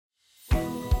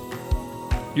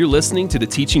You're listening to the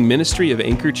teaching ministry of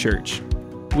Anchor Church.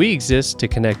 We exist to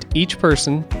connect each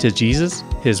person to Jesus,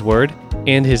 His Word,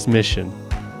 and His mission.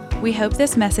 We hope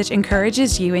this message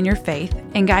encourages you in your faith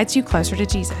and guides you closer to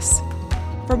Jesus.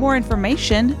 For more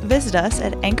information, visit us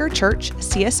at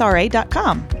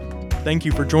anchorchurchcsra.com. Thank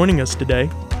you for joining us today.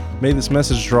 May this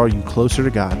message draw you closer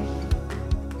to God.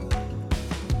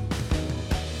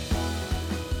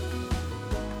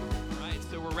 All right,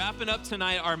 so we're wrapping up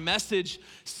tonight our message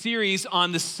series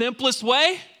on the simplest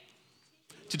way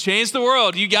to change the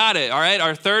world. You got it, all right?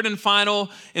 Our third and final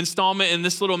installment in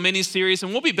this little mini-series.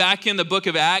 And we'll be back in the book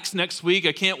of Acts next week.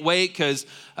 I can't wait because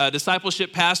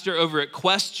discipleship pastor over at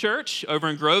Quest Church over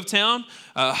in Grovetown,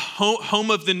 home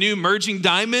of the new Merging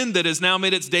Diamond that has now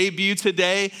made its debut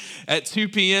today at 2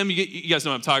 p.m. You guys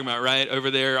know what I'm talking about, right? Over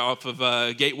there off of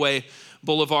Gateway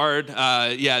Boulevard.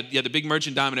 The big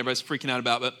Merging Diamond everybody's freaking out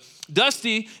about. But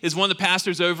Dusty is one of the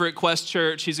pastors over at Quest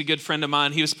Church. He's a good friend of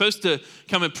mine. He was supposed to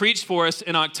come and preach for us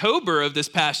in October of this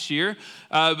past year,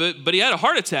 but he had a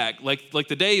heart attack like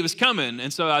the day he was coming.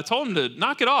 And so I told him to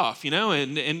knock it off,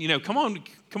 and come on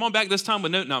back this time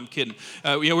with no, I'm kidding.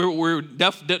 We're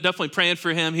definitely praying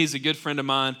for him. He's a good friend of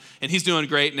mine, and he's doing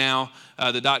great now.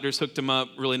 The doctors hooked him up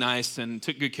really nice and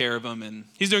took good care of him, and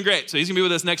he's doing great. So he's gonna be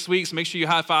with us next week, so make sure you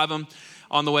high five him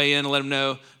on the way in and let him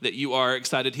know that you are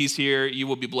excited he's here. You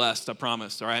will be blessed, I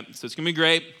promise, all right? So it's gonna be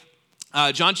great.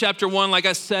 John chapter 1, like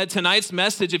I said, tonight's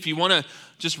message, if you wanna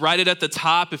just write it at the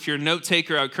top, if you're a note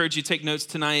taker, I encourage you to take notes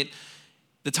tonight.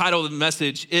 The title of the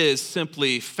message is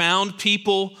simply, Found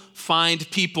People, Find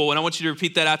People. And I want you to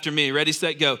repeat that after me. Ready,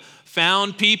 set, go.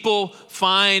 Found people,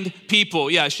 find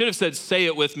people. Yeah, I should have said say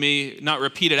it with me, not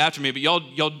repeat it after me, but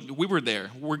y'all, we were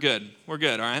there. We're good, all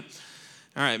right?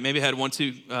 All right, maybe I had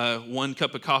one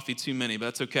cup of coffee too many, but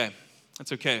that's okay.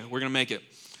 That's okay, we're gonna make it.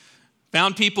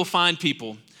 Found people, find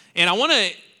people. And I wanna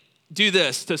do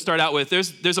this to start out with.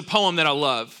 There's a poem that I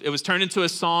love. It was turned into a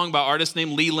song by an artist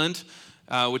named Leland,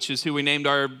 which is who we named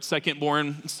our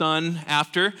second-born son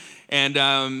after.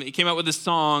 And he came out with this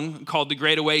song called The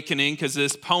Great Awakening because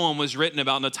this poem was written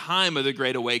about in the time of the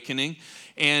Great Awakening.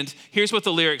 And here's what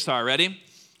the lyrics are, ready?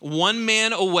 One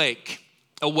man awake,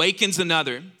 awakens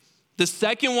another. The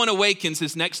second one awakens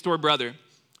his next door brother.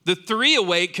 The three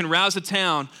awake can rouse a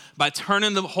town by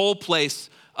turning the whole place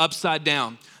upside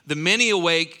down. The many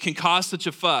awake can cause such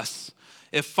a fuss.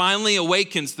 It finally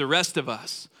awakens the rest of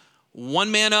us. One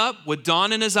man up with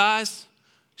dawn in his eyes,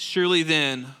 surely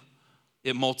then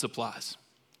it multiplies.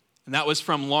 And that was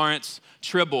from Lawrence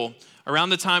Tribble around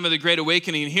the time of the Great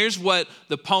Awakening. And here's what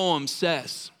the poem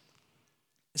says.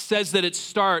 It says that it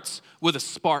starts with a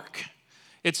spark.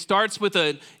 It starts with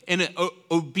an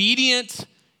obedient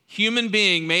human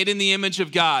being made in the image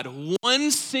of God.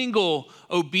 One single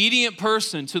obedient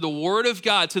person to the word of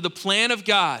God, to the plan of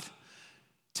God,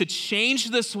 to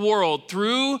change this world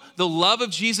through the love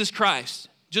of Jesus Christ.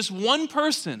 Just one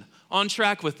person on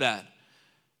track with that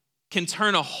can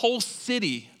turn a whole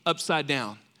city upside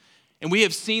down. And we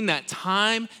have seen that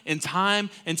time and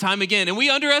time and time again. And we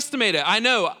underestimate it. I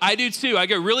know, I do too. I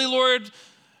go, really, Lord?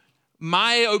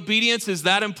 My obedience is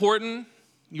that important?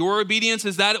 Your obedience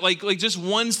is that, like just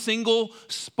one single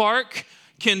spark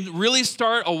can really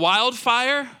start a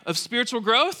wildfire of spiritual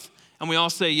growth? And we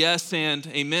all say yes and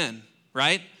amen,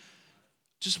 right?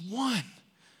 Just one.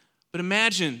 But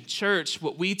imagine, church,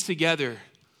 what we together,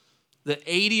 the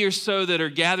 80 or so that are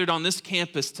gathered on this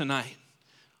campus tonight,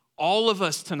 all of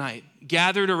us tonight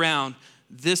gathered around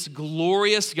this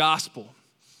glorious gospel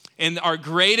and our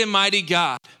great and mighty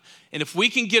God. And if we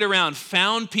can get around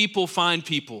found people, find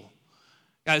people,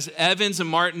 guys, Evans and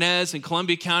Martinez and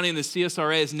Columbia County and the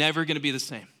CSRA is never gonna be the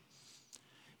same.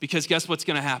 Because guess what's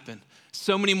gonna happen?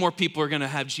 So many more people are gonna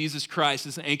have Jesus Christ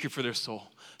as an anchor for their soul.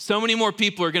 So many more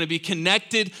people are gonna be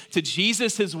connected to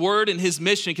Jesus, His word, and His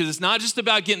mission, because it's not just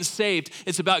about getting saved,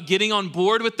 it's about getting on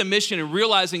board with the mission and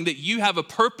realizing that you have a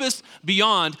purpose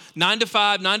beyond 9 to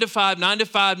 5, 9 to 5, 9 to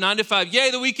 5, 9 to 5.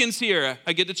 Yay, the weekend's here,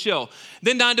 I get to chill.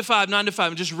 Then 9 to 5,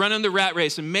 and just running the rat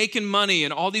race and making money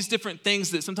and all these different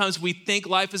things that sometimes we think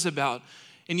life is about.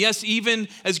 And yes, even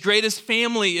as great as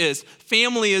family is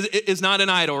not an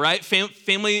idol, right?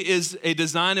 Family is a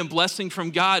design and blessing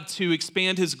from God to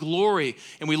expand His glory.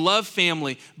 And we love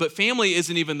family, but family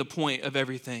isn't even the point of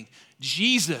everything.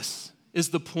 Jesus is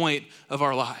the point of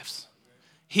our lives.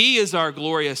 He is our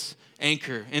glorious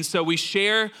anchor. And so we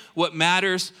share what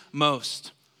matters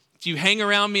most. If you hang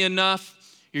around me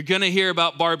enough, you're gonna hear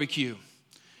about barbecue.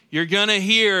 You're gonna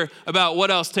hear about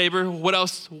what else, Tabor? What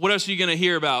else are you gonna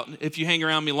hear about if you hang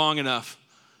around me long enough?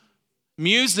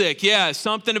 Music, yeah,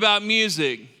 something about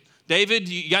music. David,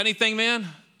 you got anything, man?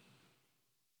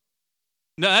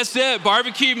 No, that's it.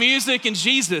 Barbecue, music, and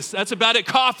Jesus. That's about it.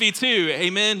 Coffee too.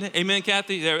 Amen. Amen,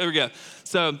 Kathy. There we go.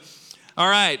 So, all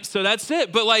right. So that's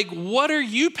it. But like, what are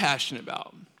you passionate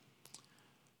about?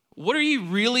 What are you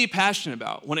really passionate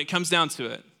about when it comes down to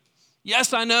it?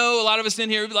 Yes, I know a lot of us in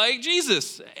here be like,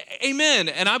 Jesus, amen.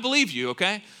 And I believe you,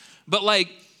 okay? But like,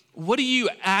 what do you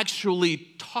actually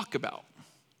talk about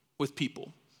with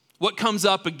people? What comes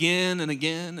up again and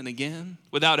again and again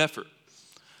without effort?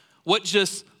 What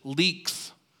just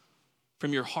leaks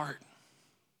from your heart?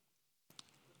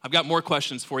 I've got more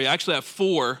questions for you. I actually have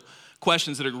 4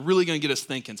 questions that are really going to get us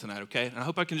thinking tonight, okay? And I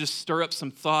hope I can just stir up some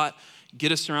thought,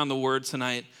 get us around the word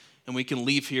tonight, and we can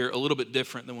leave here a little bit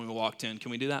different than when we walked in.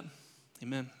 Can we do that?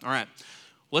 Amen. All right.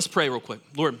 Let's pray real quick.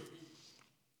 Lord,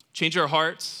 change our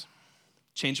hearts,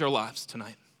 change our lives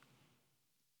tonight.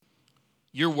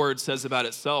 Your word says about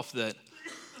itself that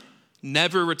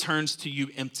never returns to you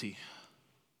empty.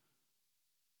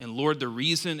 And Lord, the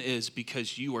reason is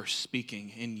because you are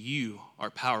speaking and you are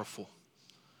powerful.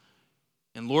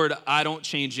 And Lord, I don't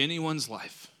change anyone's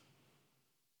life.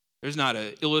 There's not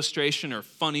an illustration or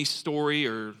funny story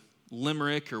or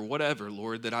limerick or whatever,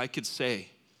 Lord, that I could say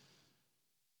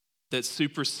that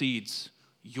supersedes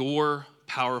your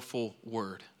powerful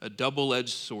word, a double-edged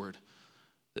sword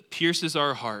that pierces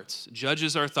our hearts,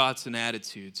 judges our thoughts and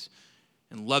attitudes,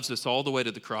 and loves us all the way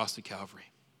to the cross of Calvary.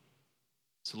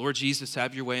 So Lord Jesus,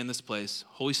 have your way in this place.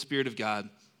 Holy Spirit of God,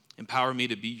 empower me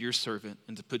to be your servant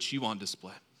and to put you on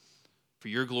display for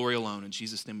your glory alone. In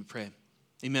Jesus' name we pray.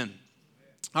 Amen.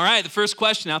 All right, the first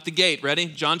question out the gate. Ready?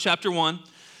 John chapter 1.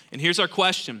 And here's our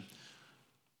question.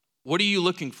 What are you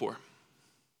looking for?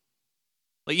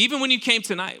 Like even when you came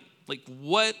tonight, like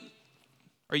what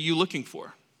are you looking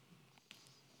for?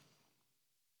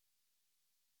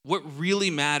 What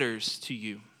really matters to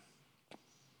you?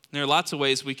 And there are lots of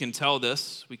ways we can tell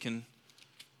this. We can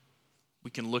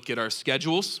look at our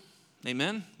schedules.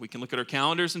 Amen. We can look at our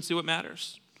calendars and see what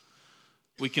matters.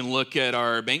 We can look at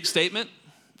our bank statement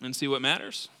and see what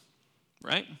matters,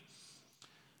 right?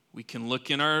 We can look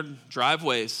in our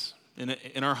driveways,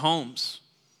 in our homes.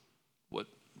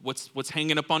 What's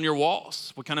hanging up on your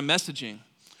walls? What kind of messaging?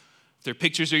 If there are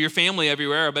pictures of your family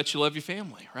everywhere, I bet you love your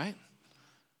family, right?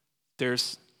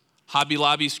 There's Hobby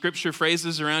Lobby scripture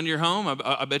phrases around your home.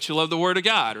 I bet you love the Word of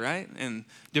God, right? And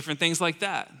different things like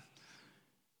that.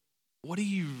 What are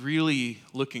you really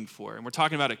looking for? And we're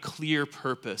talking about a clear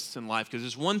purpose in life because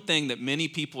there's one thing that many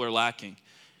people are lacking.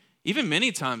 Even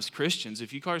many times Christians,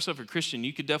 if you call yourself a Christian,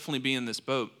 you could definitely be in this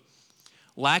boat.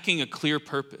 Lacking a clear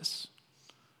purpose.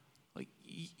 Like,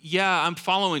 yeah, I'm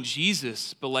following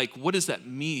Jesus, but like, what does that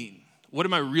mean? What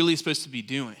am I really supposed to be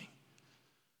doing?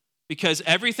 Because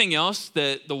everything else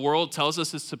that the world tells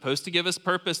us is supposed to give us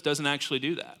purpose doesn't actually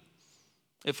do that.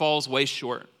 It falls way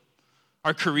short.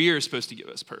 Our career is supposed to give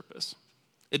us purpose.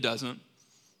 It doesn't.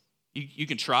 You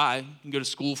can try. You can go to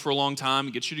school for a long time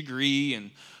and get your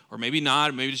degree, or maybe not,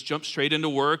 or maybe just jump straight into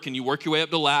work and you work your way up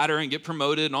the ladder and get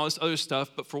promoted and all this other stuff,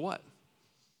 but for what?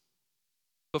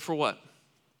 But for what?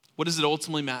 What does it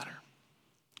ultimately matter?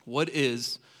 What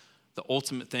is the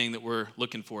ultimate thing that we're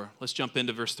looking for? Let's jump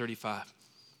into verse 35.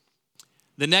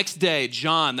 The next day,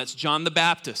 John, that's John the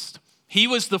Baptist, he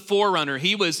was the forerunner.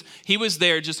 He was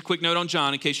there. Just a quick note on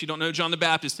John in case you don't know who John the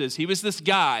Baptist is. He was this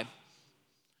guy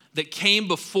that came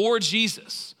before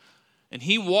Jesus. And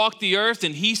he walked the earth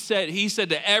and he said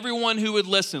to everyone who would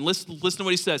listen to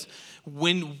what he says.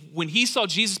 When he saw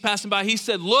Jesus passing by, he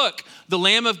said, look, the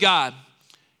Lamb of God.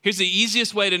 Here's the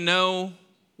easiest way to know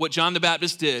what John the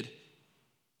Baptist did.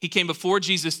 He came before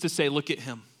Jesus to say, look at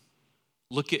him,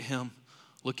 look at him,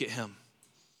 look at him.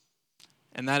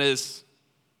 And that is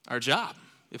our job.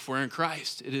 If we're in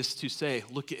Christ, it is to say,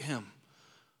 look at him.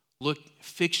 Look,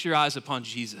 fix your eyes upon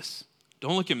Jesus.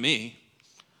 Don't look at me.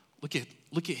 Look at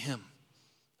him.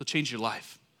 He'll change your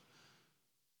life.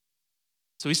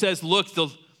 So he says, look,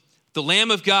 the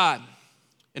Lamb of God,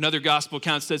 in other gospel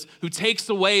accounts says, who takes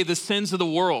away the sins of the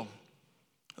world.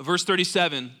 Verse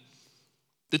 37,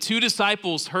 the 2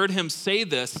 disciples heard him say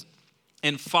this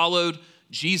and followed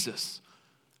Jesus.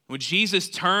 When Jesus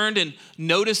turned and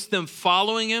noticed them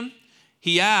following him,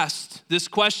 he asked this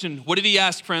question. What did he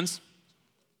ask, friends?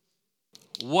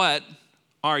 What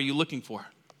are you looking for?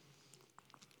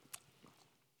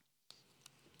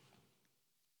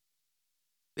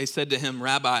 They said to him,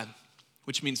 Rabbi,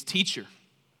 which means teacher,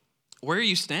 where are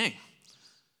you staying?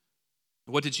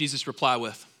 What did Jesus reply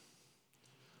with?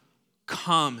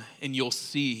 Come and you'll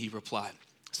see, he replied.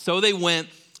 So they went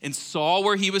and saw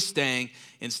where he was staying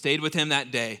and stayed with him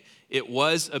that day. It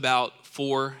was about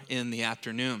 4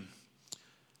 p.m.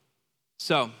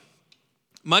 So,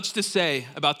 much to say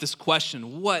about this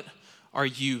question, what are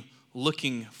you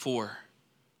looking for?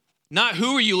 Not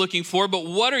who are you looking for, but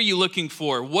what are you looking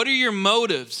for? What are your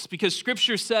motives? Because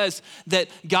Scripture says that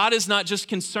God is not just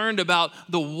concerned about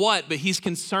the what, but he's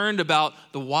concerned about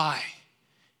the why.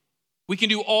 We can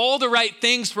do all the right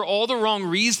things for all the wrong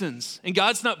reasons, and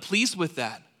God's not pleased with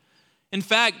that. In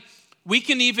fact, we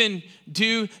can even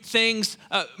do things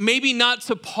maybe not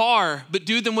to par, but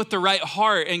do them with the right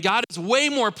heart, and God is way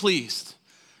more pleased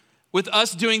with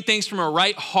us doing things from a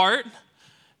right heart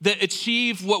that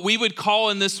achieve what we would call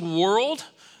in this world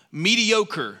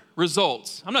mediocre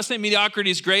results. I'm not saying mediocrity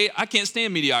is great. I can't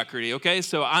stand mediocrity, okay?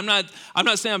 So I'm not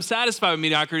saying I'm satisfied with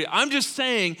mediocrity. I'm just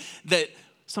saying that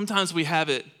sometimes we have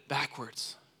it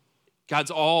backwards.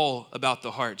 God's all about the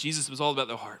heart. Jesus was all about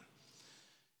the heart.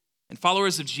 And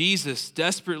followers of Jesus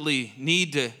desperately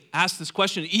need to ask this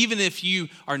question, even if you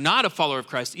are not a follower of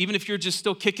Christ, even if you're just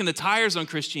still kicking the tires on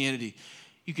Christianity,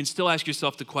 you can still ask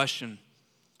yourself the question,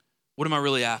 what am I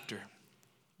really after?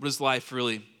 What is life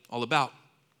really all about?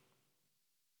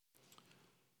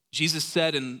 Jesus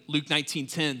said in Luke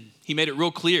 19:10, he made it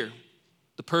real clear,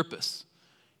 the purpose.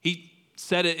 He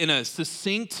said it in a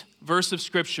succinct verse of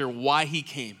Scripture, why he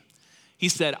came. He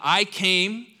said, I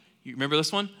came, you remember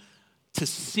this one? To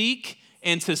seek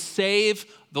and to save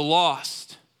the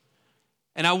lost.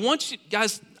 And I want you,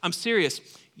 guys, I'm serious.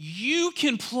 You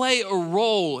can play a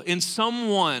role in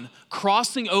someone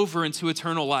crossing over into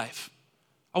eternal life.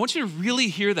 I want you to really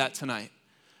hear that tonight.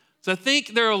 So I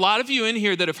think there are a lot of you in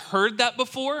here that have heard that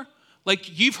before.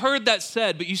 Like you've heard that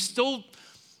said, but you still,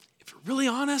 if you're really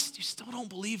honest, you still don't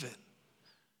believe it.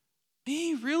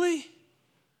 Me, really?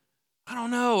 I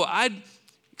don't know.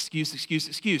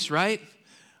 Excuse, right?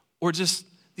 Or just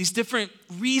these different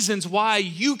reasons why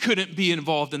you couldn't be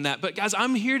involved in that. But guys,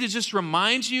 I'm here to just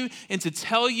remind you and to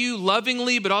tell you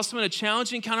lovingly, but also in a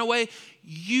challenging kind of way,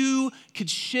 you could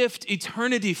shift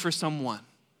eternity for someone.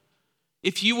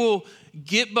 If you will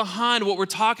get behind what we're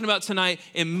talking about tonight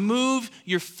and move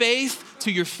your faith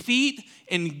to your feet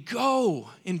and go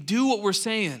and do what we're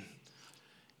saying.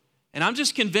 And I'm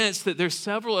just convinced that there's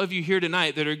several of you here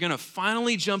tonight that are gonna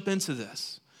finally jump into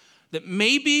this. That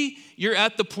maybe you're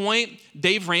at the point,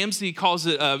 Dave Ramsey calls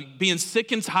it being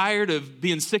sick and tired of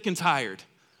being sick and tired,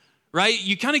 right?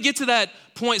 You kind of get to that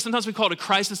point, sometimes we call it a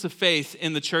crisis of faith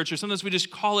in the church, or sometimes we just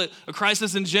call it a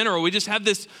crisis in general. We just have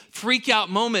this freak out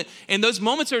moment, and those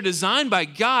moments are designed by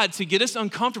God to get us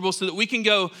uncomfortable so that we can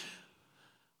go,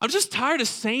 I'm just tired of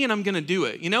saying I'm gonna do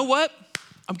it. You know what?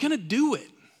 I'm gonna do it.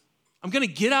 I'm gonna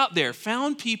get out there.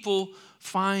 Found people,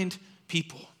 find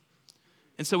people.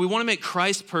 And so we want to make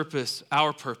Christ's purpose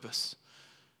our purpose.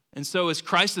 And so as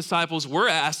Christ's disciples,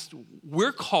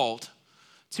 we're called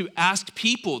to ask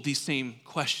people these same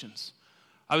questions.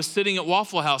 I was sitting at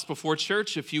Waffle House before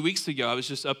church a few weeks ago. I was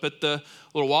just up at the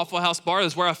little Waffle House bar.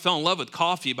 That's where I fell in love with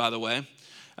coffee, by the way.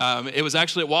 It was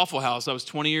actually at Waffle House. I was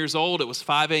 20 years old. It was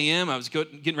 5 a.m. I was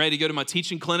getting ready to go to my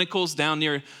teaching clinicals down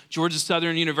near Georgia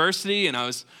Southern University, and I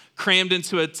was crammed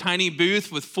into a tiny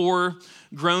booth with 4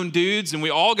 grown dudes, and we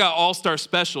all got all-star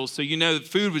specials. So, the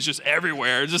food was just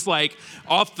everywhere, just like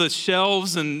off the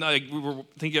shelves, and I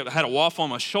had a waffle on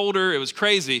my shoulder. It was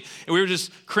crazy. And we were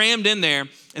just crammed in there,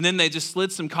 and then they just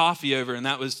slid some coffee over, and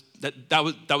that was it.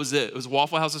 It was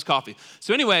Waffle House's coffee.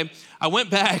 So anyway, I went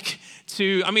back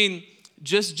to,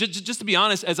 just to be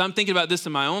honest, as I'm thinking about this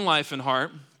in my own life and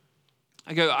heart,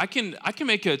 I go, I can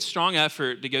make a strong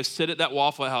effort to go sit at that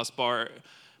Waffle House bar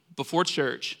before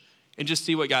church and just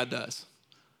see what God does.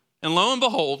 And lo and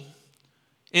behold,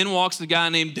 in walks a guy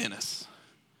named Dennis.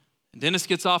 And Dennis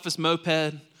gets off his moped,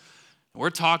 and we're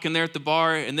talking there at the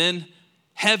bar, and then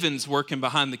Heaven's working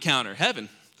behind the counter.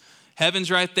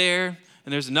 Heaven's right there,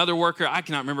 and there's another worker. I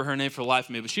cannot remember her name for the life of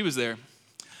me, but she was there.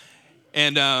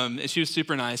 And she was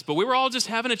super nice. But we were all just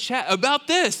having a chat about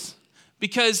this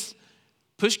because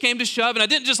push came to shove, and I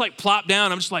didn't just plop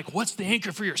down. I'm just like, what's the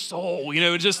anchor for your soul?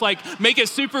 Just make it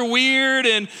super weird,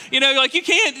 and you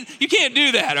can't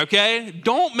do that, okay?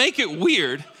 Don't make it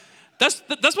weird. That's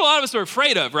what a lot of us are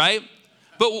afraid of, right?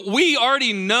 But we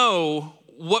already know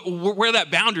where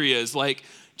that boundary is.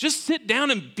 Just sit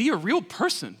down and be a real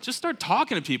person. Just start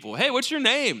talking to people. Hey, what's your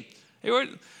name?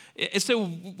 And so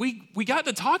we got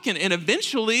to talking, and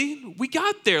eventually we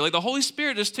got there. The Holy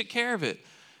Spirit just took care of it.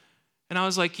 And I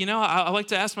was like, I like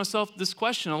to ask myself this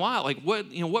question a lot.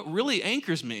 What really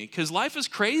anchors me? Because life is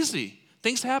crazy.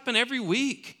 Things happen every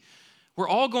week. We're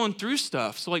all going through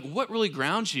stuff. So what really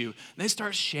grounds you? And they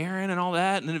start sharing and all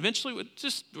that. And then eventually we're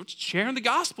sharing the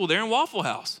gospel there in Waffle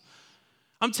House.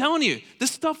 I'm telling you,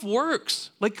 this stuff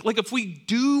works. If we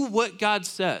do what God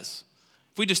says,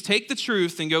 if we just take the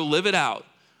truth and go live it out,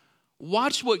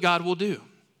 watch what God will do.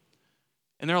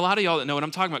 And there are a lot of y'all that know what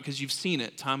I'm talking about because you've seen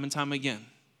it time and time again.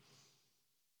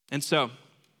 And so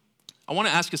I want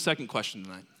to ask a second question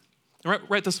tonight.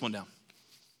 Write this one down.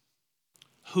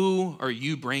 Who are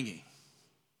you bringing?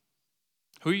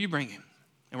 Who are you bringing?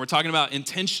 And we're talking about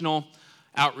intentional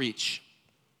outreach.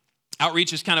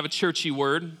 Outreach is kind of a churchy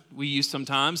word we use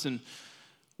sometimes. And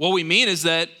what we mean is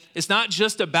that it's not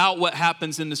just about what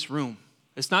happens in this room.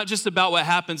 It's not just about what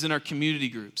happens in our community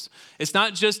groups. It's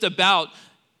not just about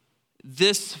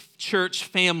this church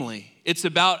family. It's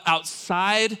about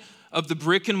outside of the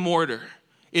brick and mortar.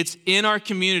 It's in our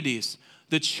communities.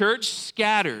 The church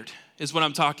scattered is what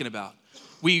I'm talking about.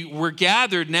 We're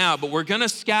gathered now, but we're going to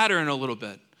scatter in a little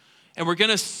bit. And we're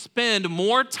going to spend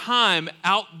more time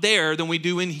out there than we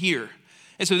do in here.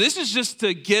 And so this is just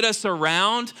to get us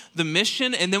around the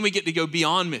mission, and then we get to go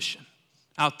beyond mission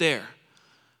out there.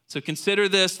 So consider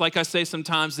this, like I say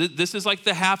sometimes, this is like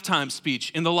the halftime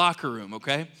speech in the locker room,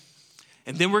 okay?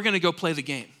 And then we're going to go play the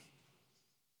game.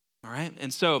 All right?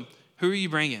 And so who are you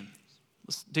bringing?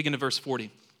 Let's dig into verse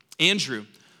 40. Andrew,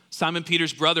 Simon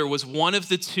Peter's brother, was one of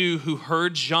the two who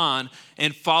heard John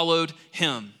and followed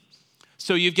him.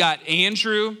 So you've got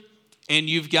Andrew and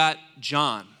you've got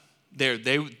John. There,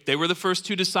 they were the first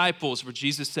two disciples where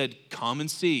Jesus said, come and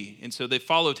see. And so they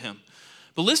followed him.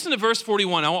 But listen to verse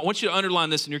 41. I want you to underline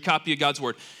this in your copy of God's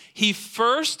word. He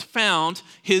first found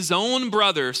his own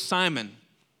brother, Simon,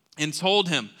 and told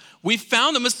him, we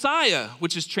found the Messiah,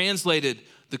 which is translated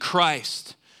the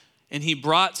Christ. And he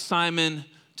brought Simon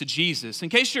to Jesus. In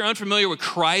case you're unfamiliar with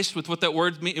Christ, with what that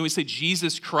word means, and we say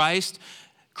Jesus Christ,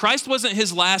 Christ wasn't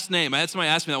his last name. I had somebody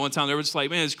ask me that one time. They were just like,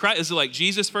 man, is it like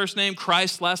Jesus' first name,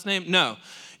 Christ's last name? No.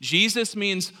 Jesus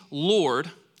means Lord.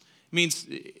 Means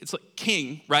it's like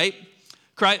king, right?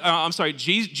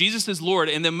 Jesus is Lord,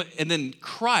 and then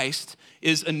Christ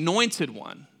is anointed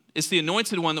one. It's the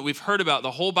anointed one that we've heard about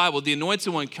the whole Bible, the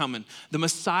anointed one coming. The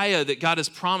Messiah that God has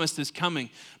promised is coming,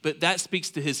 but that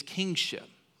speaks to his kingship.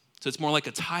 So it's more like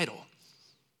a title.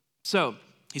 So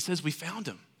he says, we found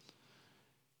him.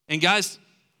 And guys,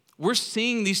 we're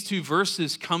seeing these two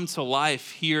verses come to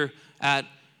life here at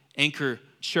Anchor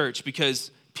Church because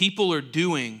people are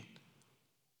doing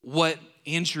what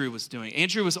Andrew was doing.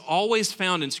 Andrew was always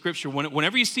found in Scripture.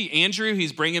 Whenever you see Andrew,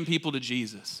 he's bringing people to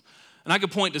Jesus. And I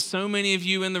could point to so many of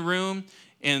you in the room,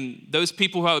 and those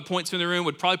people who I would point to in the room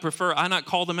would probably prefer I not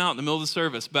call them out in the middle of the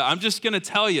service. But I'm just going to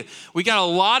tell you, we got a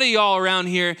lot of y'all around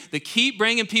here that keep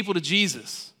bringing people to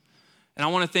Jesus. And I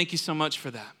want to thank you so much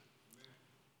for that.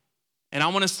 And I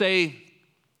want to say,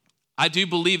 I do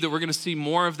believe that we're going to see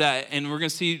more of that, and we're going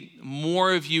to see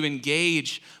more of you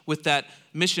engage with that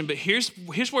mission. But here's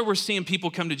where we're seeing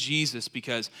people come to Jesus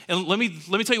because, and let me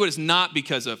tell you what it's not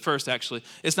because of first, actually.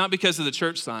 It's not because of the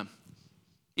church sign.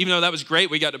 Even though that was great,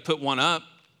 we got to put one up.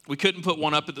 We couldn't put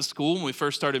one up at the school when we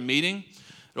first started meeting.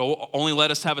 It only let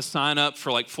us have a sign up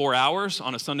for like 4 hours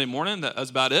on a Sunday morning. That was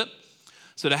about it.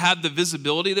 So to have the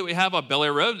visibility that we have on Bel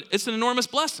Air Road, it's an enormous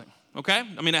blessing, okay?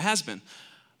 I mean, it has been.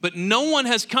 But no one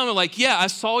has come and like, yeah, I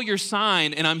saw your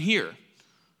sign and I'm here.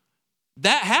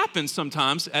 That happens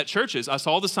sometimes at churches. I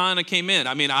saw the sign, I came in.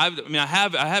 I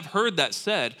have heard that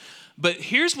said. But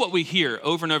here's what we hear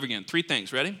over and over again. 3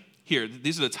 things, ready? Here,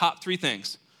 these are the top 3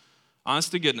 things.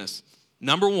 Honest to goodness.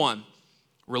 Number 1,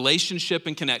 relationship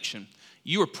and connection.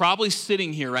 You are probably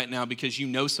sitting here right now because you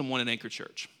know someone in Anchor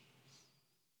Church.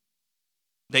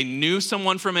 They knew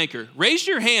someone from Anchor. Raise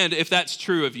your hand if that's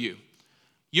true of you.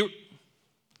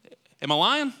 Am I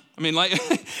lying? I mean,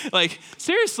 like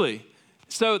seriously.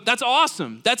 So that's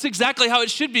awesome. That's exactly how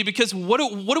it should be because what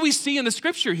do we see in the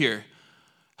scripture here?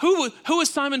 Who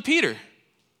was Simon Peter?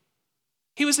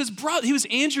 He was his brother. He was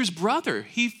Andrew's brother.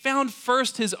 He found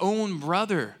first his own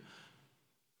brother.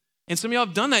 And some of y'all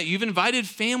have done that. You've invited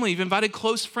family. You've invited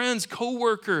close friends,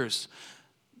 coworkers,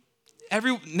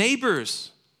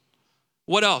 neighbors.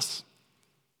 What else?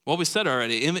 Well, we said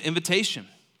already, invitation.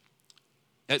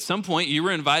 At some point, you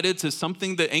were invited to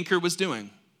something that Anchor was doing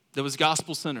that was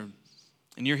gospel-centered,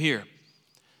 and you're here.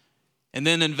 And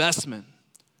then investment.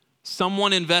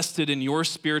 Someone invested in your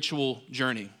spiritual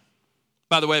journey.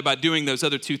 By the way, by doing those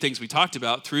other 2 things we talked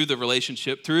about, through the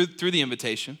relationship, through the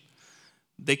invitation,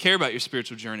 they care about your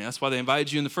spiritual journey. That's why they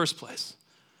invited you in the first place.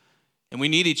 And we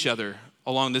need each other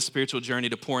along this spiritual journey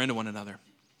to pour into one another.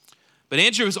 But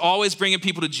Andrew is always bringing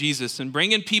people to Jesus, and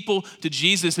bringing people to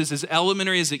Jesus is as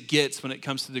elementary as it gets when it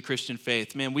comes to the Christian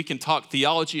faith. Man, we can talk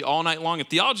theology all night long, and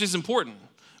theology is important.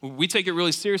 We take it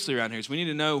really seriously around here. So we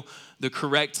need to know the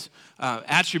correct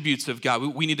attributes of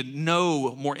God. We need to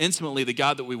know more intimately the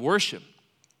God that we worship.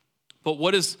 But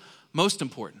what is most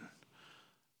important?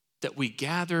 That we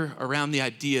gather around the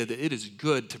idea that it is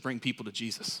good to bring people to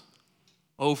Jesus.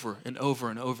 over and over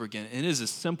and over again. And it is as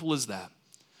simple as that.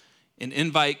 An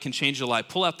invite can change your life.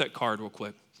 Pull out that card real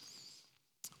quick.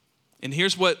 And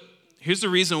here's the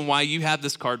reason why you have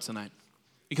this card tonight.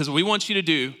 Because what we want you to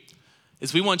do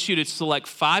is we want you to select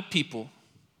 5 people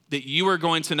that you are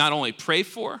going to not only pray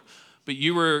for, but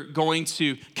you are going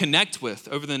to connect with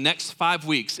over the next 5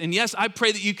 weeks. And yes, I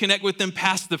pray that you connect with them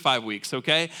past the 5 weeks,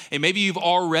 okay? And maybe you've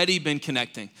already been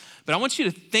connecting. But I want you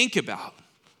to think about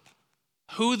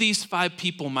who these 5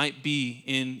 people might be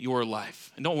in your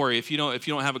life. And don't worry, if you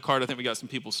don't have a card, I think we got some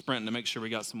people sprinting to make sure we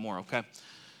got some more, okay?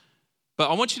 But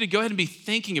I want you to go ahead and be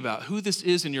thinking about who this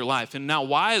is in your life. And now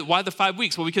why the 5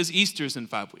 weeks? Well, because Easter's in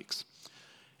 5 weeks.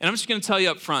 And I'm just going to tell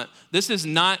you up front, this is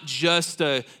not just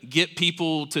a get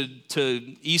people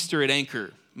to Easter at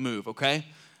Anchor move, okay?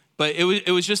 But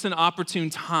it was just an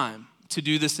opportune time to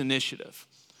do this initiative.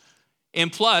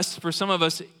 And plus, for some of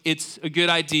us, it's a good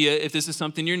idea, if this is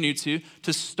something you're new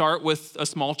to start with a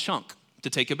small chunk, to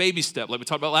take a baby step, like we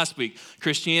talked about last week.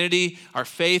 Christianity, our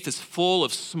faith is full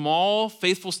of small,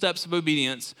 faithful steps of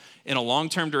obedience in a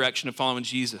long-term direction of following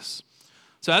Jesus.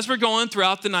 So as we're going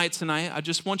throughout the night tonight, I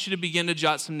just want you to begin to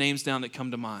jot some names down that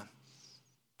come to mind.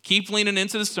 Keep leaning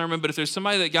into the sermon, but if there's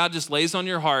somebody that God just lays on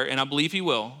your heart, and I believe he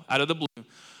will, out of the blue,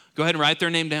 go ahead and write their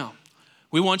name down.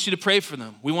 We want you to pray for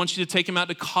them. We want you to take them out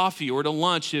to coffee or to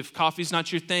lunch. If coffee's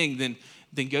not your thing, then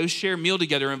go share a meal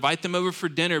together. Invite them over for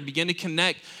dinner. Begin to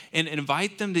connect and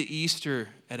invite them to Easter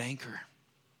at Anchor.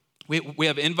 We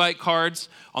have invite cards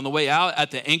on the way out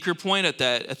at the anchor point, at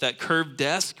that curved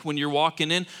desk when you're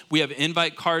walking in. We have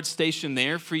invite cards stationed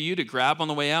there for you to grab on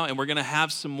the way out, and we're going to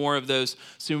have some more of those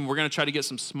soon. We're going to try to get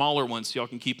some smaller ones so y'all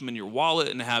can keep them in your wallet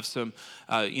and have some,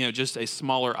 just a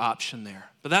smaller option there.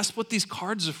 But that's what these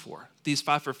cards are for, these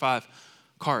 5 for 5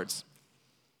 cards.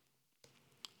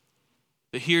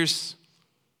 But here's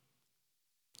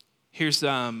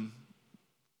the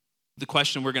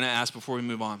question we're going to ask before we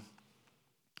move on.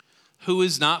 Who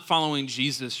is not following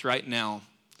Jesus right now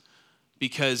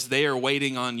because they are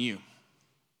waiting on you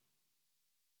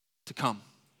to come?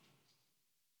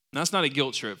 And that's not a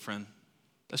guilt trip, friend.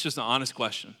 That's just an honest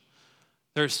question.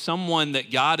 There's someone that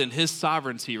God in his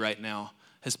sovereignty right now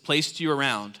has placed you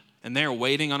around, and they're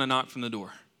waiting on a knock from the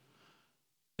door.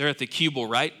 They're at the cubicle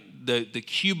right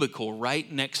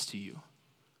next to you.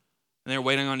 And they're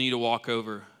waiting on you to walk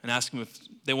over and ask them if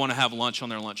they want to have lunch on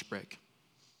their lunch break.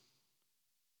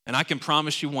 And I can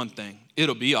promise you one thing,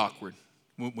 it'll be awkward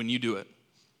when you do it.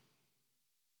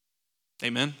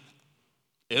 Amen?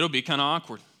 It'll be kind of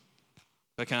awkward.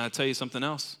 But can I tell you something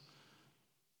else?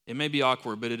 It may be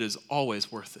awkward, but it is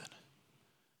always worth it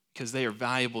because they are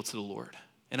valuable to the Lord.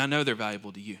 And I know they're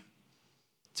valuable to you.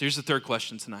 So here's the third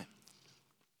question tonight.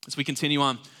 As we continue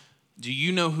on, do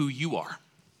you know who you are?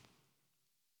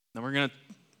 Now we're going to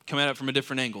come at it from a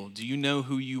different angle. Do you know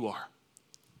who you are?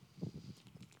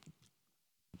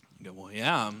 You go, well,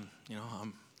 yeah,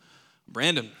 I'm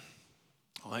Brandon.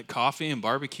 I like coffee and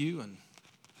barbecue and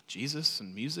Jesus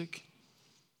and music.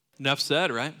 Enough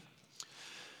said, right?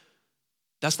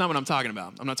 That's not what I'm talking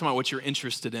about. I'm not talking about what you're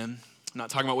interested in. I'm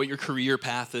not talking about what your career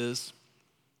path is.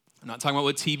 I'm not talking about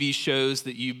what TV shows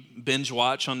that you binge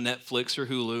watch on Netflix or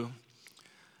Hulu.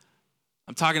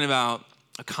 I'm talking about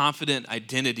a confident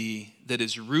identity that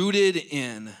is rooted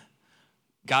in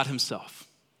God himself,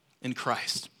 in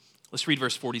Christ. Let's read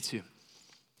verse 42.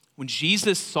 When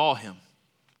Jesus saw him,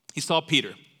 he saw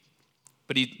Peter,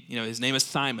 but his name is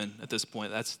Simon at this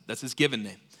point. That's his given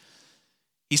name.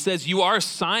 He says, "You are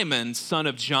Simon, son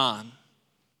of John,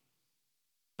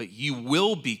 but you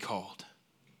will be called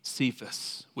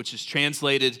Cephas," which is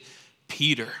translated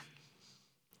Peter.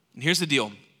 And here's the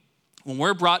deal. When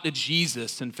we're brought to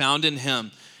Jesus and found in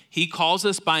him, he calls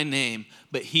us by name,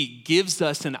 but he gives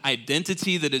us an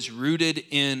identity that is rooted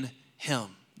in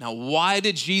him. Now, why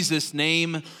did Jesus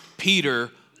name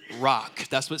Peter Rock?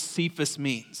 That's what Cephas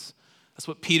means. That's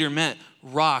what Peter meant,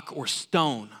 rock or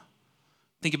stone.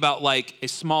 Think about like a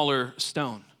smaller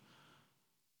stone,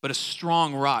 but a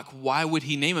strong rock. Why would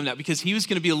he name him that? Because he was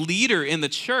going to be a leader in the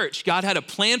church. God had a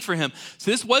plan for him. So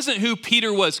this wasn't who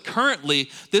Peter was currently.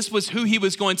 This was who he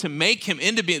was going to make him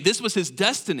into being. This was his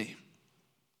destiny.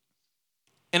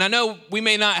 And I know we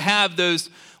may not have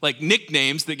those like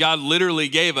nicknames that God literally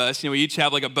gave us. We each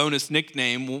have like a bonus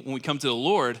nickname when we come to the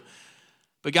Lord.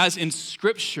 But guys, in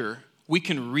Scripture, we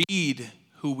can read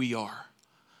who we are.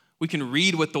 We can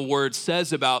read what the Word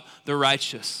says about the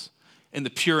righteous and the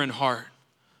pure in heart.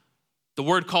 The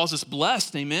Word calls us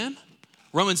blessed, amen?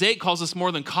 Romans 8 calls us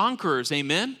more than conquerors,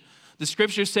 amen? The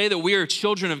Scriptures say that we are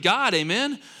children of God,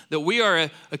 amen? That we are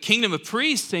a kingdom of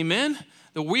priests, amen?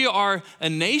 That we are a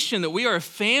nation, that we are a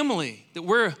family, that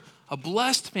we're a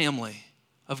blessed family.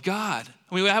 of God.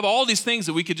 I mean, we have all these things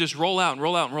that we could just roll out and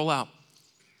roll out and roll out.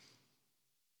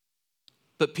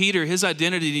 But Peter, his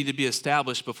identity needed to be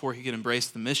established before he could embrace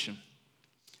the mission.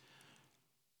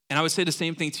 And I would say the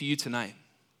same thing to you tonight.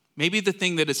 Maybe the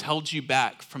thing that has held you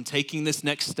back from taking this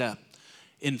next step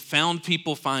in found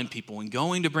people, find people, and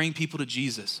going to bring people to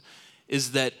Jesus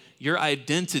is that your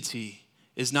identity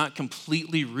is not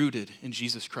completely rooted in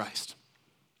Jesus Christ.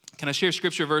 Can I share a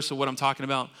scripture verse of what I'm talking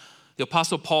about? The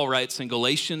Apostle Paul writes in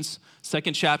Galatians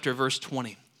 2nd chapter, verse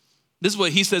 20. This is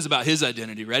what he says about his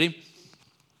identity. Ready?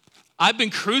 I've been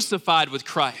crucified with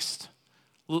Christ.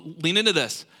 Lean into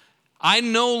this. I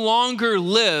no longer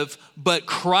live, but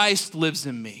Christ lives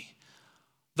in me.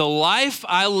 The life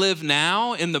I live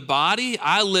now in the body,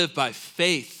 I live by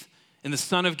faith in the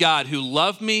Son of God who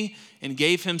loved me and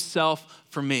gave himself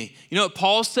for me. You know what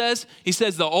Paul says? He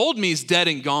says the old me is dead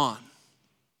and gone,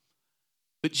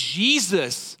 but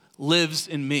Jesus lives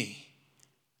in me.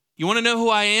 You want to know who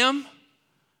I am?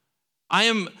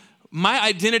 My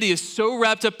identity is so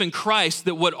wrapped up in Christ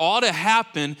that what ought to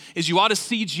happen is you ought to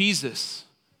see Jesus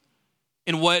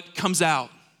in what comes out.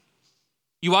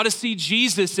 You ought to see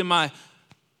Jesus in my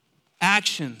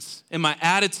actions, in my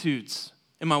attitudes,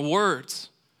 in my words.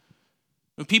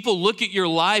 When people look at your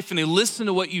life and they listen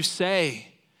to what you say,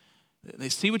 they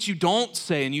see what you don't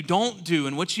say and you don't do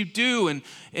and what you do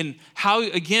and how,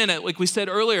 again, like we said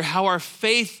earlier, how our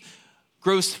faith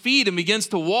grows feet and begins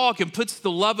to walk and puts the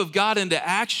love of God into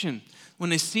action. When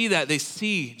they see that, they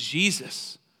see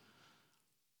Jesus.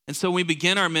 And so when we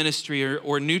begin our ministry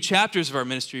or new chapters of our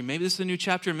ministry, maybe this is a new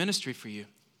chapter of ministry for you.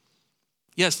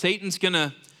 Yes, Satan's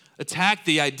gonna attack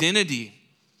the identity.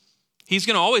 He's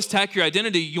gonna always attack your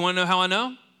identity. You wanna know how I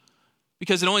know?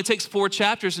 Because it only takes 4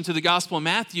 chapters into the Gospel of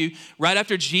Matthew, right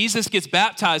after Jesus gets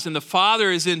baptized and the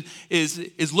Father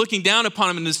is looking down upon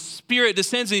him and the Spirit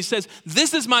descends and he says,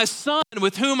 "This is my Son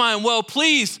with whom I am well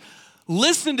pleased.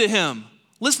 Listen to him.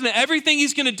 Listen to everything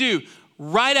he's gonna do."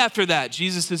 Right after that,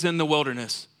 Jesus is in the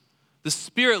wilderness. The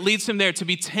Spirit leads him there to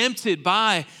be tempted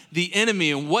by the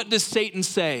enemy. And what does Satan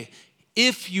say?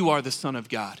 If you are the Son of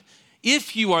God,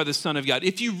 if you are the Son of God,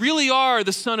 if you really are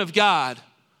the Son of God,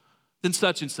 then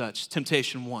such and such,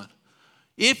 temptation 1.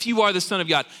 If you are the Son of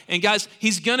God. And guys,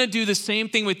 he's gonna do the same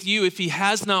thing with you if he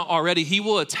has not already. He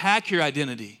will attack your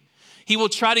identity. He will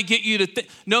try to get you to think,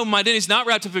 no, my identity is not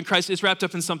wrapped up in Christ, it's wrapped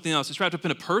up in something else. It's wrapped up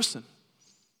in a person.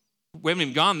 We haven't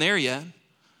even gone there yet.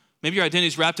 Maybe your identity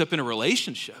is wrapped up in a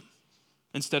relationship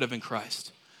instead of in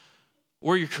Christ,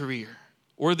 or your career,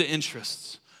 or the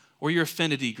interests, or your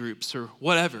affinity groups, or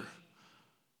whatever.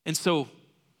 And so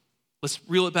let's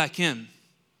reel it back in.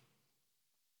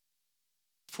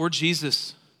 Before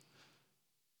Jesus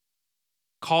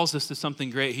calls us to something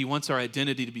great, he wants our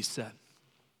identity to be set.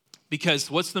 Because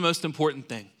what's the most important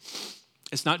thing?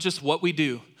 It's not just what we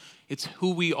do, it's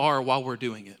who we are while we're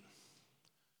doing it.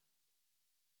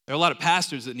 There are a lot of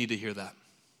pastors that need to hear that.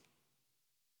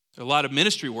 There are a lot of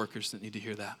ministry workers that need to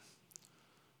hear that.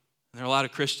 And there are a lot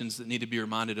of Christians that need to be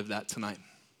reminded of that tonight.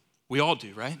 We all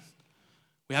do, right?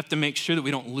 We have to make sure that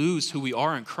we don't lose who we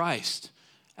are in Christ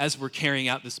as we're carrying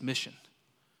out this mission.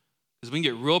 Because we can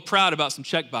get real proud about some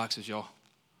check boxes, y'all.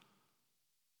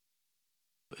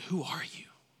 But who are you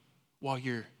while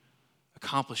you're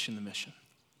accomplishing the mission?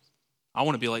 I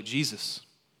want to be like Jesus.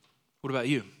 What about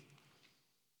you?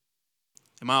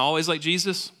 Am I always like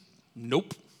Jesus?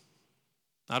 Nope.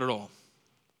 Not at all.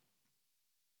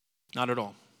 Not at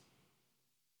all.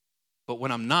 But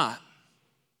when I'm not,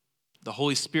 the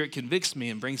Holy Spirit convicts me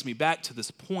and brings me back to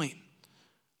this point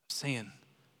of saying,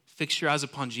 fix your eyes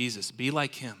upon Jesus, be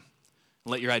like him,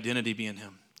 and let your identity be in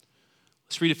him.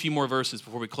 Let's read a few more verses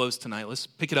before we close tonight. Let's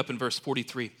pick it up in verse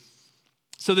 43.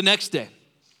 So the next day,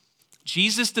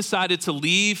 Jesus decided to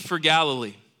leave for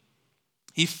Galilee.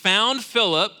 He found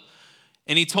Philip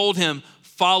and he told him,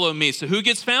 "Follow me." So who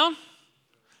gets found?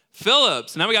 Philip.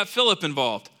 So now we got Philip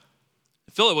involved.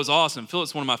 Philip was awesome.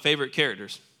 Philip's one of my favorite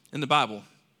characters in the Bible.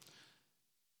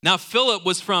 Now Philip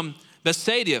was from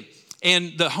Bethsaida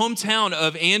and the hometown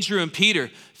of Andrew and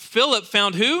Peter. Philip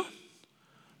found who?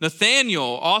 Nathanael,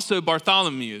 also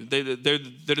Bartholomew. They're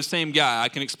the same guy. I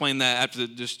can explain that after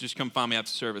just come find me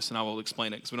after service and I will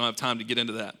explain it because we don't have time to get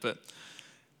into that. And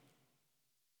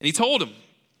he told him,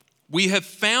 "We have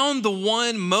found the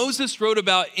one Moses wrote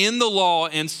about in the law,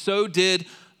 and so did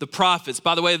the prophets."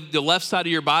 By the way, the left side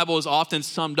of your Bible is often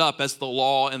summed up as the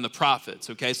law and the prophets,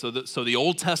 okay? So the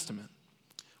Old Testament.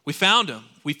 We found him.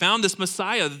 We found this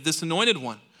Messiah, this anointed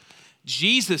one.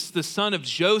 Jesus, the son of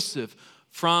Joseph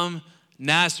from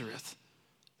Nazareth.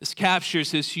 This captures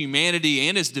his humanity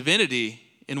and his divinity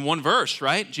in one verse,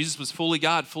 right? Jesus was fully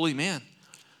God, fully man.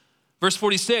 Verse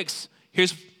 46,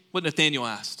 Here's what Nathanael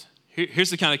asked. Here's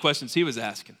the kind of questions he was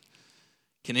asking.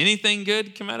 Can anything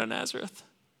good come out of Nazareth?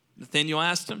 Nathanael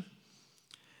asked him.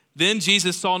 Then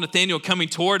Jesus saw Nathanael coming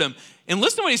toward him, and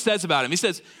listen to what he says about him. He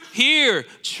says, "Here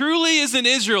truly is an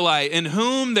Israelite in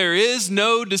whom there is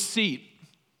no deceit."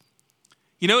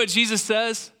 You know what Jesus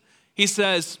says? He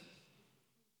says,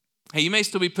 hey, you may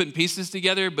still be putting pieces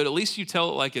together, but at least you tell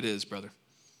it like it is, brother.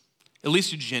 At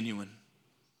least you're genuine.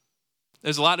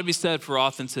 There's a lot to be said for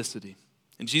authenticity,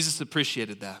 and Jesus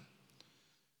appreciated that.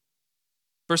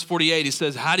 Verse 48, he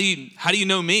says, how do you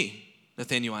know me?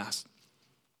 Nathanael asked.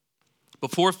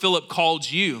 Before Philip called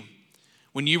you,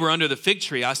 when you were under the fig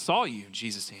tree, I saw you,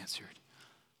 Jesus answered.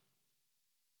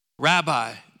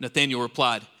 Rabbi, Nathanael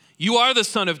replied, you are the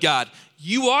Son of God.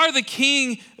 You are the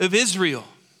King of Israel.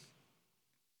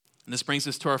 And this brings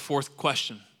us to our fourth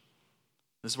question.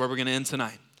 This is where we're going to end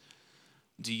tonight.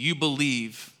 Do you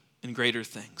believe in greater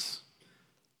things?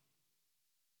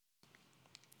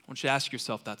 I want you to ask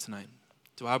yourself that tonight.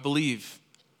 Do I believe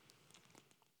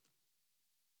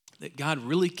that God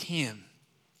really can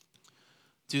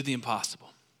do the impossible?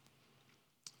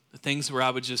 The things where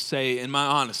I would just say, in my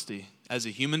honesty, as a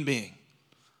human being,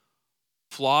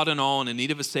 flawed and all and in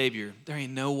need of a Savior, there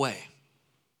ain't no way.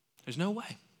 There's no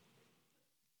way.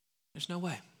 There's no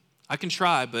way. I can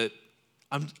try, but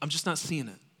I'm just not seeing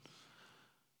it.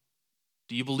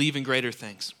 Do you believe in greater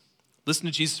things? Listen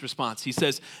to Jesus' response. He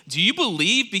says, do you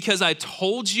believe because I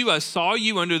told you I saw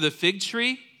you under the fig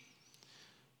tree?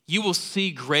 You will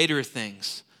see greater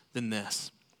things than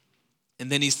this.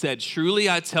 And then he said, truly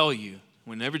I tell you,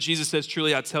 whenever Jesus says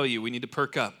truly I tell you, we need to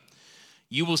perk up.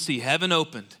 You will see heaven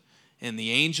opened and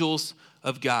the angels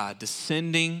of God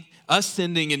ascending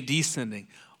and descending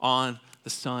on the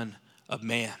Son of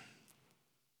Man.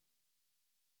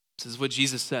 This is what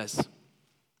Jesus says.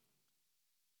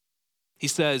 He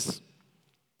says,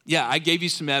 yeah, I gave you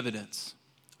some evidence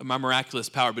of my miraculous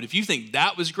power, but if you think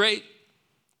that was great,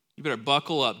 you better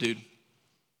buckle up, dude.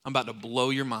 I'm about to blow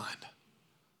your mind.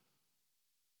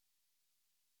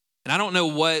 And I don't know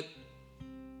what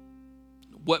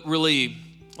really,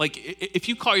 like, if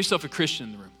you call yourself a Christian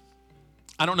in the room,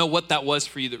 I don't know what that was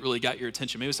for you that really got your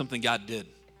attention. Maybe it was something God did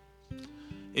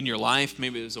in your life.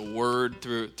 Maybe it was a word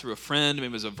through a friend. Maybe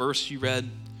it was a verse you read.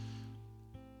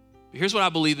 But here's what I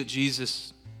believe that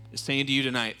Jesus is saying to you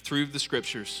tonight through the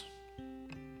scriptures,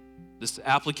 this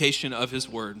application of his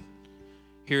word.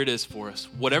 Here it is for us.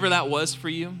 Whatever that was for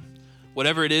you,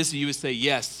 whatever it is that you would say,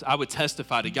 yes, I would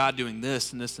testify to God doing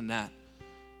this and this and that.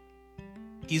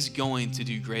 He's going to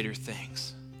do greater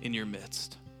things in your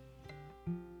midst.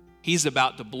 He's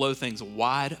about to blow things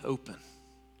wide open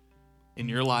in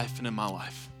your life and in my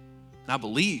life. And I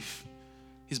believe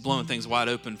he's blowing things wide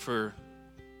open for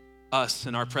us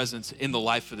and our presence in the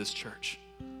life of this church.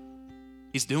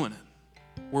 He's doing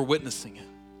it. We're witnessing it.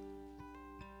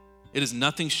 It is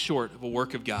nothing short of a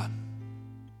work of God,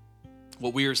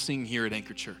 what we are seeing here at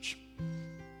Anchor Church.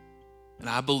 And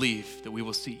I believe that we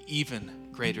will see even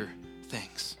greater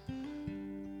things.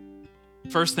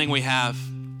 First thing we have,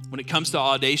 when it comes to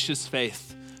audacious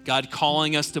faith, God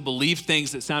calling us to believe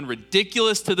things that sound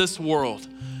ridiculous to this world,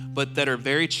 but that are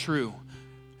very true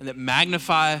and that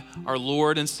magnify our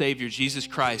Lord and Savior, Jesus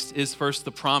Christ, is first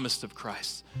the promise of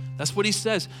Christ. That's what he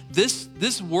says.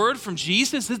 This word from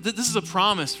Jesus, this is a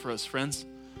promise for us, friends.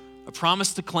 A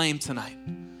promise to claim tonight.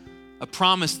 A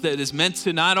promise that is meant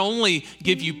to not only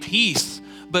give you peace,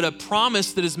 but a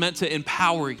promise that is meant to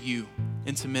empower you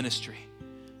into ministry.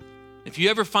 If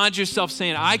you ever find yourself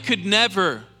saying, I could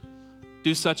never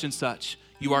do such and such,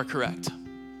 you are correct.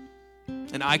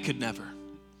 And I could never.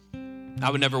 I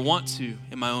would never want to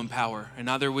in my own power, and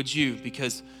neither would you,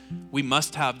 because we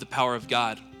must have the power of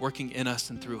God working in us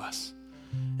and through us.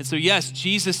 And so yes,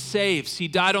 Jesus saves. He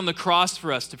died on the cross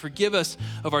for us to forgive us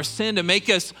of our sin, to make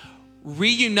us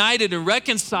reunited and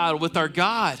reconciled with our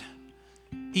God.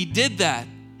 He did that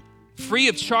free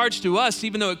of charge to us,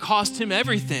 even though it cost him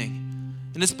everything.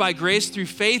 And it's by grace through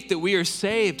faith that we are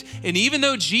saved. And even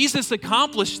though Jesus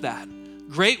accomplished that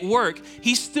great work,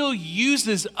 he still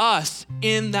uses us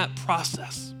in that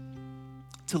process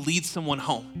to lead someone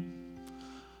home,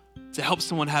 to help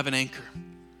someone have an anchor.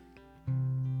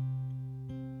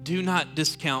 Do not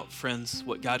discount, friends,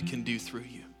 what God can do through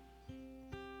you.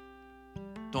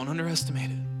 Don't underestimate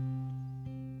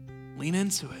it. Lean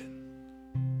into it.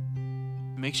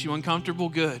 It makes you uncomfortable,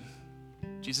 good.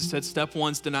 Jesus said, step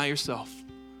one's deny yourself.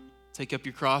 Take up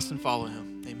your cross and follow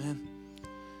him. Amen.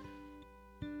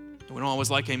 We don't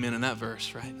always like amen in that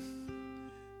verse, right?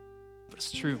 But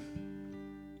it's true.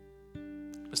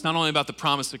 It's not only about the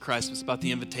promise of Christ, but it's about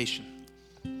the invitation.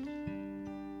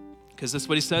 Because that's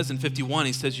what he says in 51.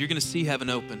 He says, you're going to see heaven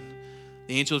open.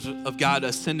 The angels of God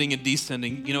ascending and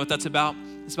descending. You know what that's about?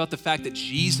 It's about the fact that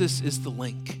Jesus is the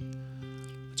link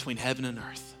between heaven and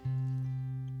earth.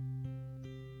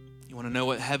 You want to know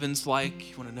what heaven's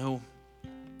like? You want to know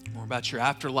more about your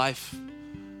afterlife?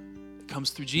 It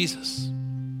comes through Jesus.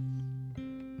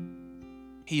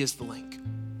 He is the link.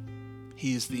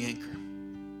 He is the anchor.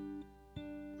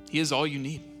 He is all you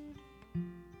need.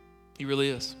 He really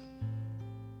is.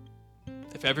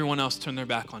 If everyone else turned their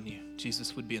back on you,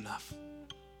 Jesus would be enough.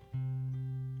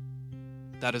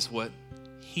 That is what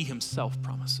he himself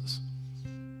promises.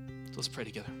 So let's pray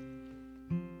together.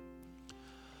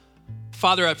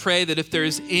 Father, I pray that if there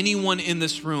is anyone in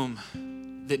this room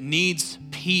that needs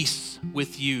peace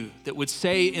with you, that would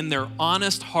say in their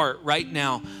honest heart right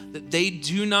now that they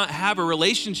do not have a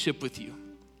relationship with you,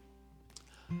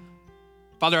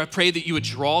 Father, I pray that you would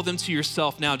draw them to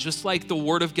yourself now, just like the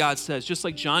Word of God says, just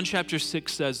like John chapter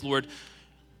 6 says, Lord,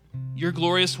 your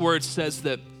glorious word says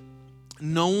that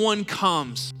no one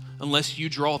comes unless you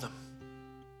draw them.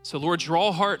 So Lord,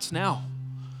 draw hearts now.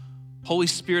 Holy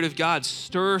Spirit of God,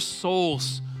 stir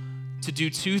souls to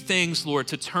do two things, Lord,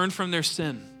 to turn from their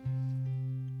sin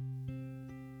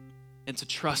and to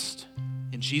trust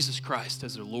in Jesus Christ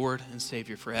as their Lord and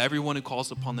Savior. For everyone who calls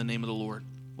upon the name of the Lord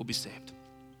will be saved.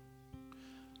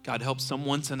 God, help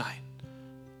someone tonight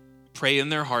pray in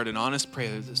their heart an honest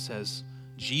prayer that says,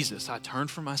 Jesus, I turn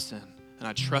from my sin and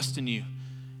I trust in you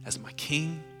as my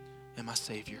King and my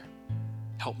Savior.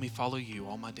 Help me follow you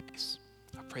all my days.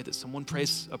 I pray that someone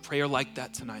prays a prayer like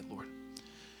that tonight, Lord,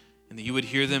 and that you would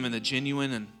hear them in the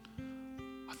genuine and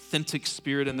authentic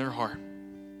spirit in their heart,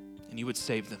 and you would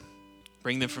save them,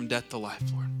 bring them from death to life,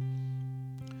 Lord.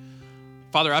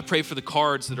 Father, I pray for the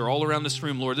cards that are all around this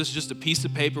room, Lord. This is just a piece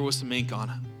of paper with some ink on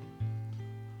it.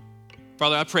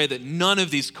 Father, I pray that none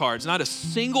of these cards, not a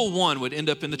single one, would end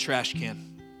up in the trash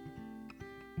can.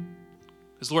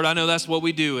 Because, Lord, I know that's what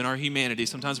we do in our humanity.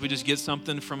 Sometimes we just get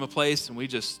something from a place and we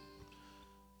just,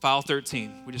 file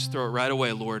 13, we just throw it right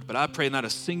away, Lord. But I pray not a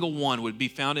single one would be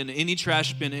found in any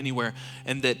trash bin anywhere,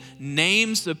 and that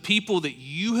names of people that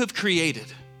you have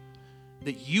created,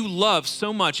 that you love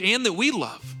so much and that we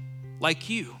love, like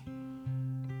you,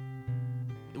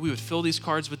 that we would fill these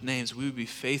cards with names. We would be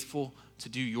faithful to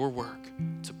do your work,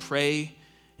 to pray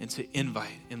and to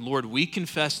invite. And Lord, we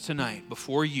confess tonight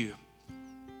before you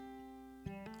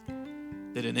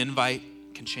that an invite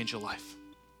can change a life.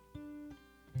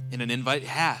 And an invite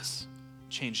has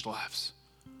changed lives.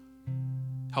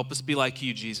 Help us be like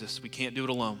you, Jesus. We can't do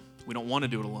it alone. We don't want to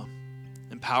do it alone.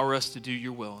 Empower us to do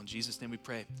your will. In Jesus' name we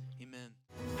pray. Amen.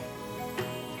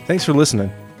 Thanks for listening.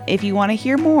 If you want to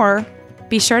hear more,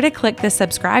 Be sure to click the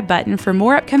subscribe button for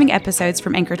more upcoming episodes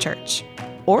from Anchor Church.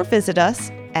 or visit us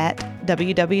at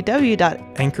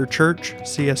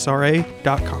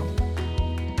www.anchorchurchcsra.com.